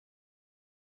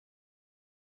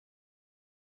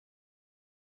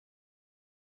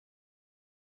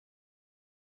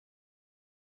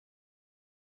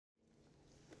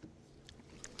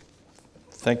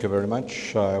Thank you very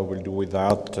much. I will do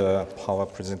without power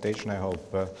presentation. I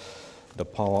hope the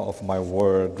power of my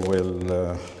word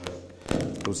will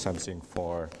do something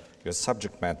for your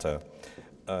subject matter.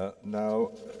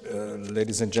 Now,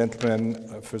 ladies and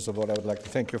gentlemen, first of all, I would like to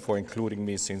thank you for including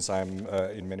me, since I'm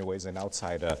in many ways an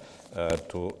outsider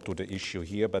to the issue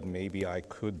here, but maybe I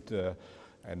could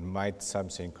and might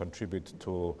something contribute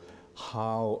to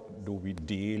how do we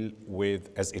deal with,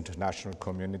 as international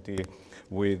community,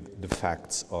 with the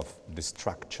facts of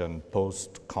destruction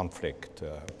post-conflict.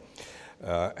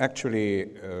 Actually,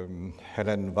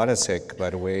 Helen Walasek, by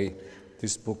the way,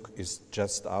 this book is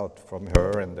just out from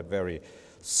her, and a very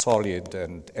solid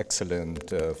and excellent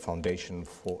foundation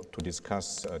to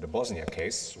discuss the Bosnia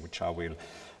case, which I will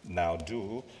now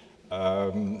do.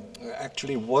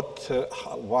 Actually,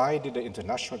 why did the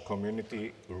international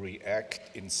community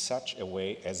react in such a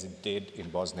way as it did in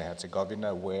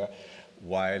Bosnia-Herzegovina, where,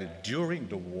 while during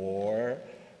the war,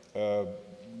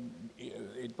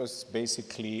 it was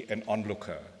basically an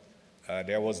onlooker?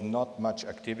 There was not much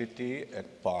activity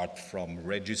apart from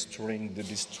registering the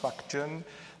destruction,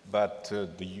 but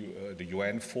the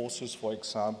UN forces, for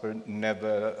example,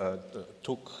 never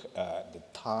took the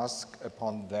task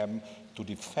upon them to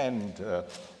defend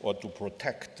or to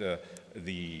protect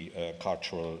the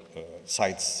cultural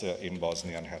sites in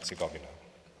Bosnia and Herzegovina.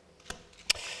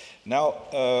 Now,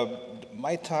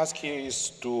 my task here is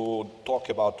to talk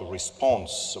about the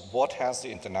response. What has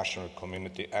the international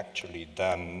community actually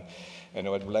done? And I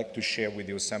would like to share with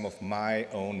you some of my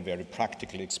own very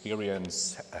practical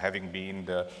experience, having been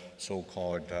the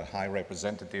so-called High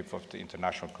Representative of the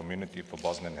international community for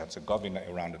Bosnia and Herzegovina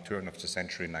around the turn of the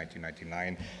century,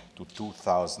 1999 to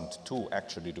 2002,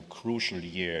 actually the crucial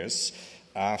years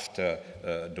after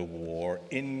the war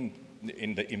in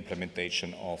the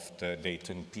implementation of the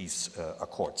Dayton Peace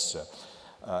Accords.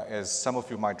 As some of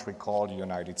you might recall, the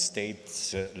United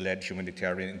States-led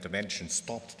humanitarian intervention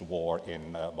stopped the war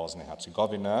in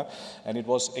Bosnia-Herzegovina, and it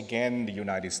was again the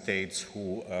United States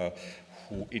who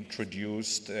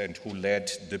introduced and who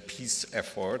led the peace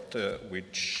effort,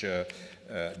 which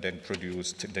then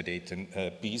produced the Dayton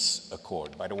Peace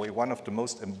Accord. By the way, one of the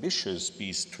most ambitious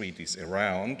peace treaties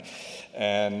around,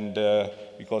 and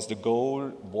because the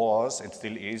goal was and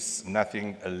still is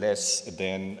nothing less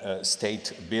than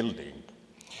state building.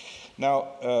 Now,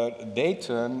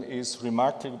 Dayton is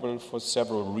remarkable for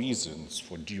several reasons,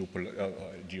 for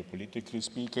geopolitically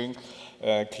speaking.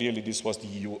 Clearly, this was the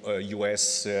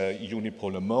US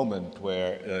unipolar moment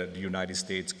where the United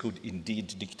States could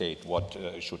indeed dictate what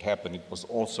should happen. It was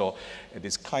also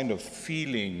this kind of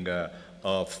feeling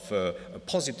of a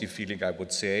positive feeling, I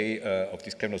would say, of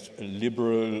this kind of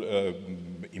liberal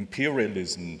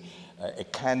imperialism, a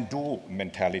can-do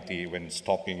mentality when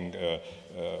stopping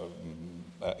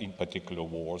in particular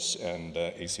wars and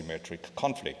asymmetric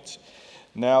conflicts.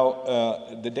 Now,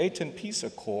 the Dayton Peace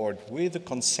Accord, with the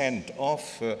consent of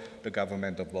the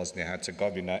government of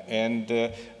Bosnia-Herzegovina and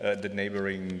the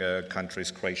neighboring countries,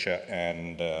 Croatia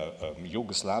and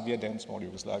Yugoslavia, then small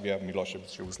Yugoslavia,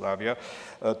 Milosevic's Yugoslavia,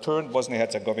 turned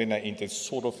Bosnia-Herzegovina into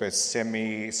sort of a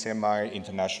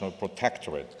semi-international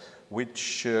protectorate,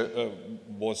 which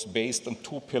was based on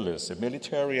two pillars, a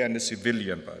military and a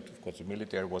civilian part. Of course, the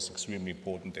military was extremely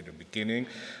important at the beginning,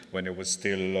 when there was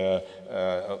still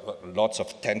lots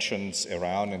of tensions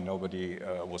around and nobody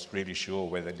was really sure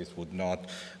whether this would not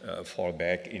fall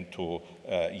back into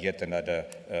yet another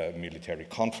military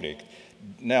conflict.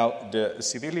 Now, the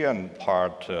civilian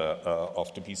part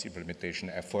of the peace implementation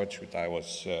effort, which I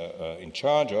was in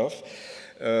charge of,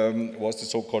 was the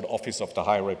so-called Office of the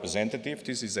High Representative.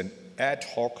 This is an ad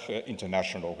hoc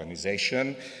international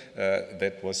organization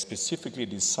that was specifically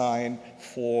designed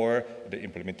for the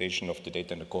implementation of the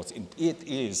Dayton Accords. And it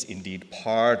is indeed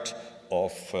part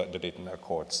of the Dayton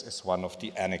Accords as one of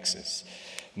the annexes.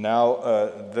 Now,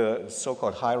 the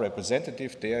so-called High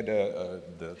Representative there,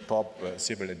 the top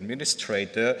civil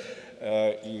administrator,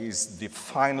 is the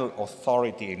final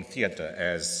authority in theater,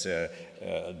 as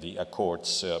the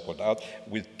Accords put out,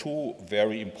 with two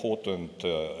very important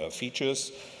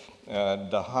features.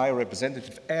 The High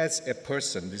Representative as a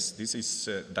person, this is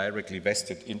directly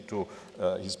vested into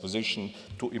his position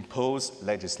to impose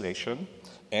legislation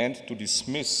and to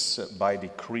dismiss by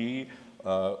decree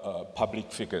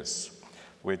public figures,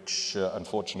 which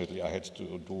unfortunately I had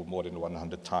to do more than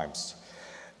 100 times.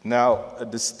 Now,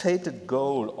 the stated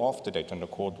goal of the Dayton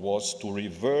Accord was to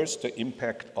reverse the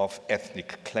impact of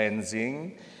ethnic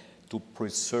cleansing, to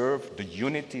preserve the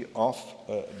unity of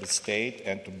the state,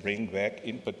 and to bring back,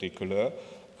 in particular,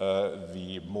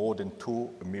 the more than 2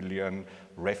 million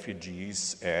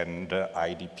refugees and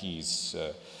IDPs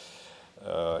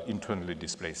internally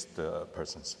displaced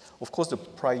persons. Of course, the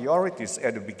priorities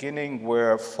at the beginning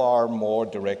were far more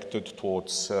directed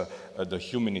towards the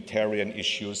humanitarian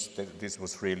issues. This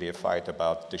was really a fight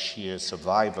about the sheer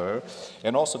survivor,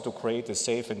 and also to create a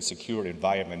safe and secure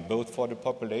environment, both for the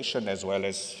population as well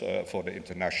as for the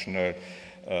international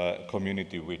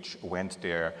community which went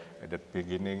there. At the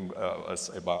beginning was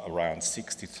about around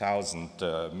 60,000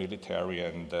 military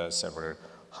and several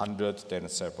hundred, then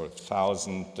several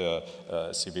thousand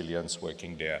civilians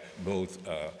working there, both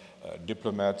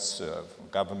diplomats,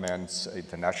 governments,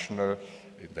 international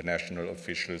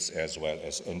officials, as well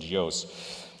as NGOs.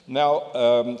 Now,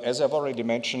 as I've already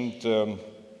mentioned,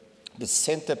 the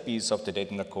centerpiece of the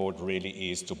Dayton Accord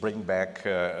really is to bring back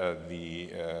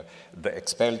the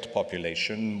expelled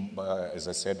population. As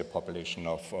I said, the population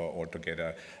of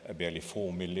altogether barely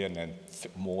 4 million, and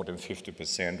more than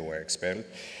 50% were expelled.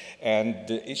 And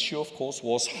the issue, of course,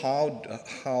 was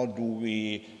how do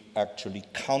we actually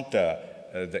counter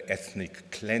the ethnic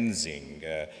cleansing,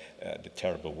 the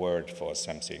terrible word for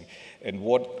something, and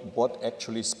what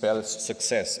actually spells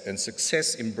success. And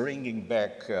success in bringing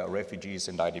back refugees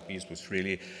and IDPs was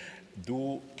really,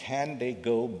 can they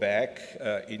go back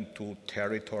into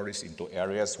territories, into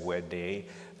areas where they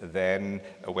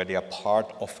are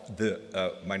part of the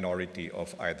minority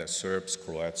of either Serbs,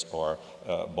 Croats, or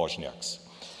Bosniaks.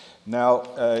 Now,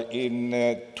 in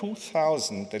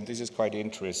 2000, and this is quite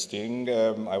interesting,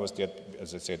 I was there,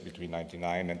 as I said, between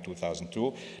 1999 and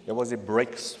 2002, there was a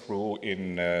breakthrough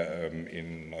in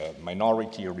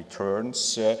minority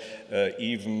returns.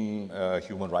 Even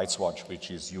Human Rights Watch,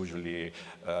 which is usually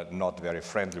not very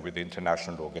friendly with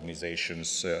international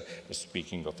organizations, was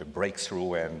speaking of a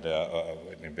breakthrough and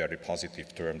in very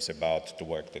positive terms about the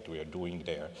work that we are doing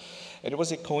there. And it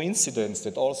was a coincidence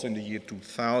that also in the year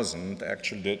 2000,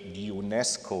 actually the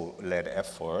UNESCO-led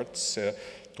efforts to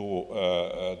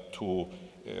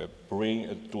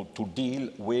deal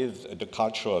with the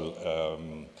cultural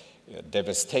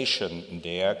devastation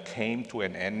there came to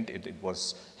an end. It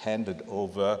was handed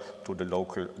over to the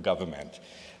local government.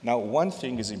 Now, one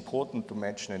thing is important to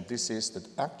mention, and this is that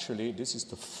actually this is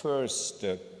the first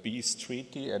peace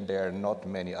treaty, and there are not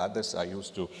many others. I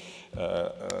used to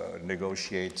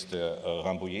negotiate the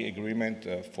Rambouillet agreement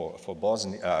for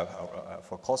Bosnia,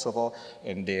 for Kosovo,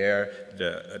 and there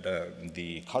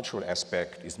the cultural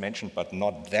aspect is mentioned, but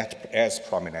not that as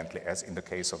prominently as in the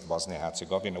case of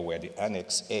Bosnia-Herzegovina, where the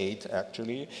Annex 8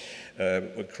 actually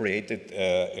created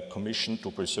a commission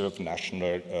to preserve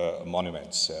national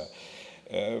monuments.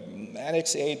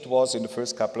 Annex 8 was in the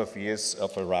first couple of years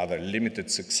of a rather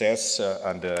limited success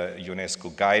under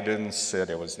UNESCO guidance.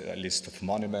 There was a list of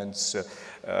monuments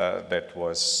that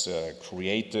was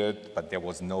created, but there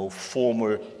was no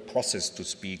formal process to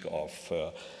speak of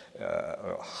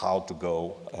how to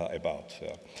go about.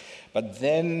 But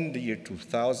then the year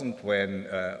 2000,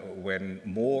 when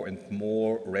more and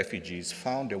more refugees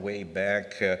found their way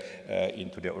back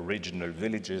into their original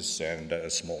villages and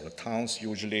smaller towns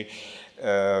usually,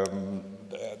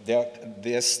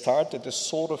 there started a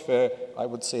sort of I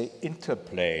would say,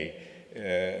 interplay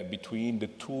between the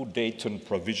two Dayton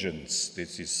provisions.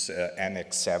 This is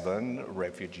Annex 7,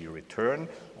 refugee return,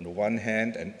 on the one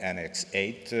hand, and Annex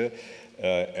 8,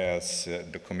 as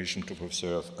the Commission to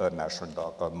Preserve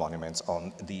National Monuments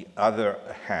on the other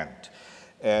hand.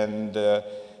 And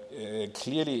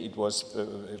clearly it was,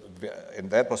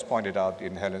 and that was pointed out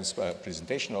in Helen's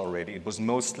presentation already, it was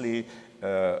mostly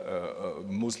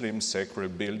Muslim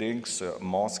sacred buildings,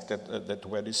 mosques that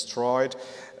were destroyed,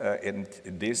 and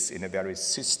this in a very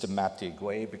systematic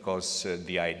way, because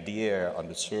the idea on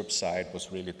the Serb side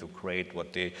was really to create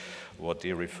what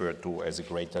they referred to as a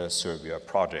Greater Serbia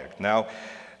project. Now,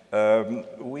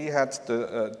 we,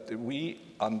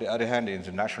 on the other hand, the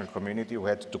international community, we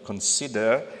had to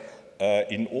consider,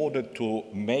 in order to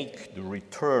make the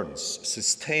returns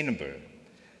sustainable,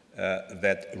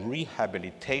 that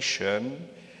rehabilitation,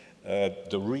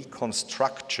 the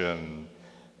reconstruction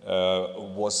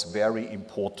was very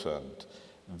important.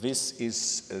 This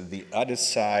is the other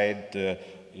side.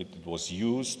 It was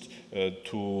used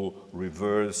to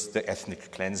reverse the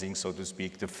ethnic cleansing, so to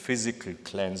speak, the physical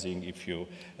cleansing, if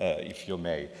you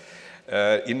may.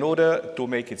 In order to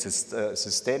make it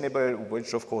sustainable,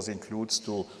 which of course includes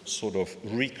to sort of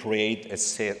recreate a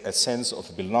sense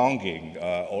of belonging,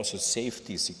 also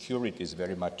safety, security is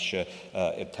very much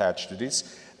attached to this.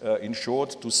 In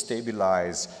short, to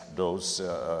stabilize those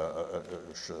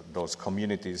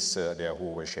communities there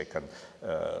who were shaken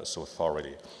so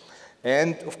thoroughly.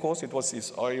 And of course, it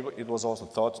was also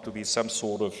thought to be some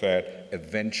sort of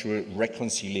eventual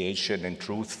reconciliation and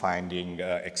truth-finding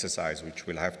exercise, which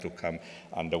will have to come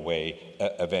underway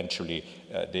eventually.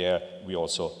 There, we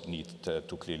also need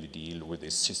to clearly deal with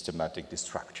this systematic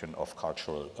destruction of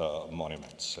cultural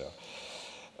monuments.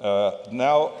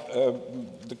 Now,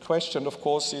 the question, of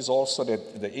course, is also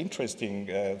that the interesting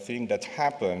thing that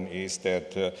happened is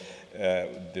that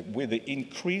with the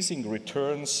increasing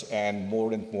returns and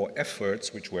more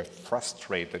efforts, which were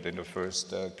frustrated in the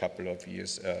first couple of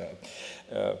years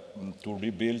to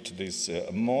rebuild this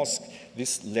mosque,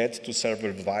 this led to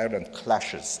several violent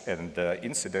clashes and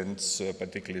incidents,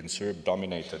 particularly in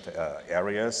Serb-dominated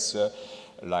areas,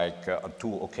 like on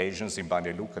 2 occasions in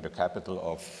Banja Luka, the capital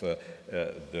of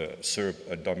the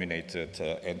Serb-dominated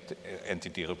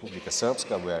entity Republika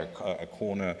Srpska, where a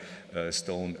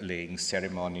cornerstone-laying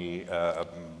ceremony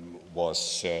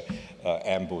was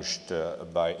ambushed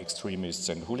by extremists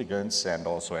and hooligans, and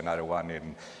also another one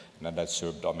in another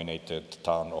Serb-dominated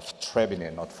town of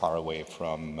Trebinje, not far away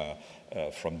from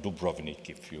Dubrovnik,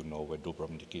 if you know where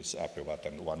Dubrovnik is, about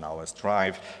 1 hour's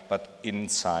drive, but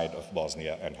inside of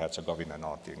Bosnia and Herzegovina,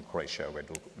 not in Croatia, where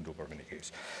Dubrovnik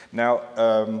is. Now,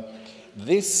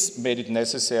 this made it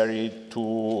necessary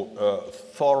to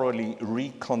thoroughly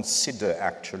reconsider,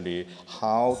 actually,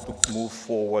 how to move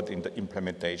forward in the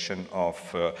implementation of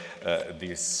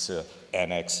this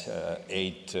Annex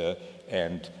 8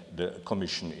 and the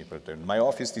Commission. My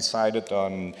office decided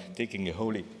on taking a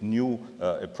wholly new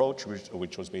approach,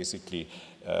 which was basically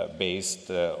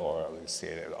based, or let's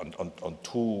say, on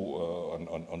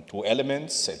two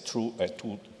elements, a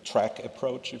two-track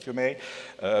approach, if you may.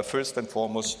 First and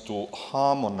foremost, to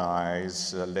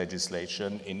harmonize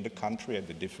legislation in the country and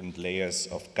the different layers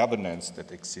of governance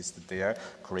that existed there,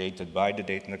 created by the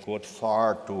Dayton Accord,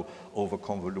 far too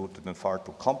over-convoluted and far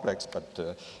too complex, but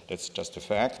that's just a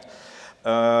fact.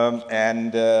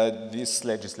 This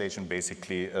legislation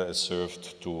basically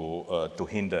served to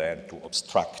hinder and to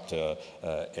obstruct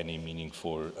any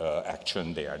meaningful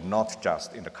action there, not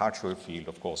just in the cultural field,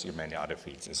 of course, in many other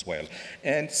fields as well.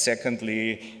 And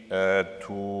secondly,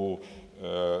 to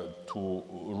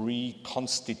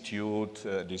reconstitute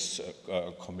this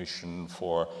commission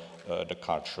for the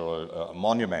cultural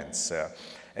monuments.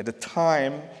 At the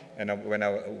time, and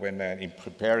when in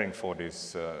preparing for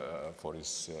this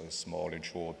small and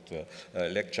short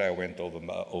lecture, I went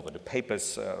over the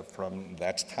papers from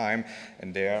that time,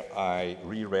 and there I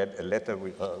reread a letter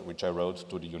which I wrote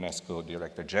to the UNESCO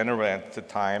Director General at the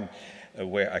time,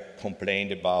 where I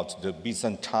complained about the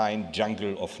Byzantine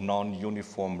jungle of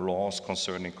non-uniform laws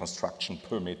concerning construction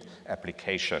permit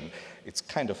application. It's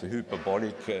kind of a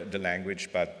hyperbolic, the language,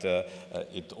 but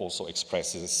it also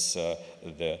expresses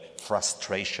the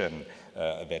frustration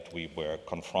that we were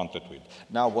confronted with.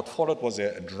 Now, what followed was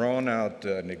a drawn-out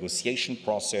negotiation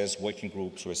process. Working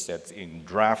groups were set in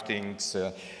drafting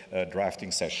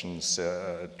sessions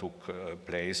took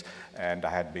place, and I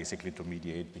had basically to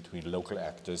mediate between local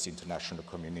actors, international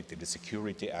community, the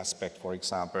security aspect, for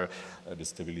example. The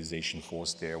stabilization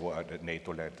force there,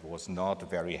 NATO-led, was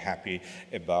not very happy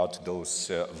about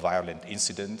those violent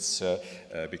incidents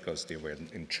because they were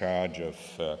in charge of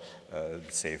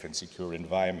safe and secure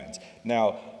environments.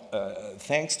 Now,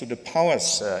 thanks to the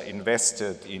powers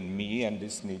invested in me, and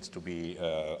this needs to be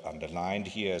underlined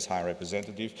here as High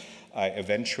Representative, I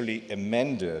eventually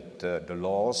amended the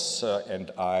laws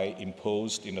and I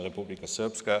imposed in the Republika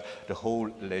Srpska the whole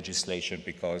legislation,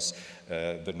 because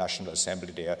the National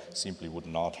Assembly there simply would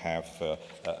not have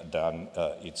done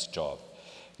its job.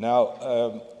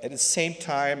 Now, at the same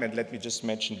time, and let me just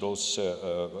mention those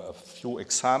a few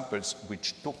examples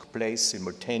which took place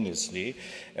simultaneously,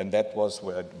 and that was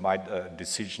my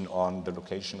decision on the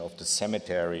location of the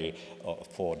cemetery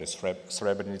for the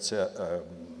Srebrenica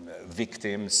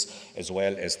victims, as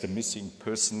well as the Missing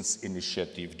Persons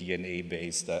Initiative,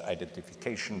 DNA-based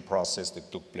identification process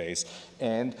that took place.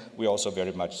 And we also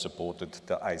very much supported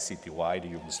the ICTY, the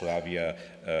Yugoslavia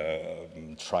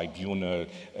Tribunal,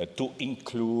 to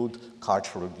include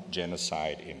cultural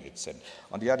genocide in it. And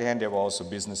on the other hand, there were also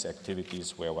business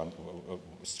activities where one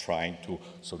was trying to,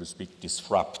 so to speak,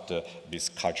 disrupt these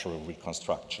cultural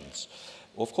reconstructions.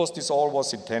 Of course, this all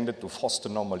was intended to foster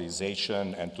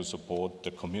normalization and to support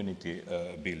the community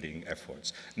building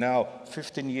efforts. Now,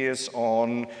 15 years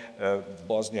on,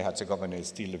 Bosnia-Herzegovina is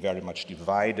still a very much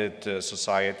divided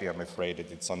society. I'm afraid that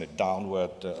it's on a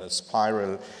downward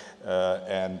spiral,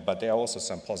 but there are also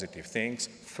some positive things.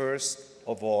 First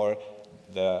of all,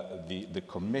 the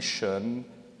commission,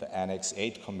 the Annex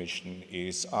 8 Commission,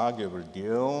 is arguably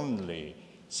the only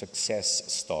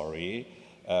success story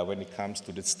when it comes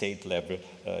to the state-level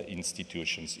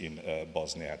institutions in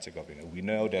Bosnia-Herzegovina. We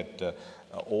know that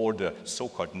all the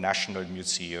so-called national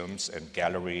museums and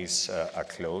galleries are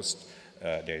closed.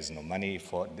 There is no money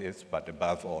for this, but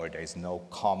above all, there is no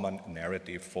common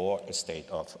narrative for a state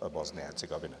of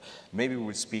Bosnia-Herzegovina. Maybe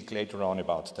we'll speak later on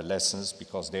about the lessons,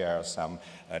 because there are some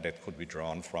that could be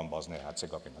drawn from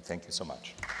Bosnia-Herzegovina. Thank you so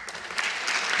much.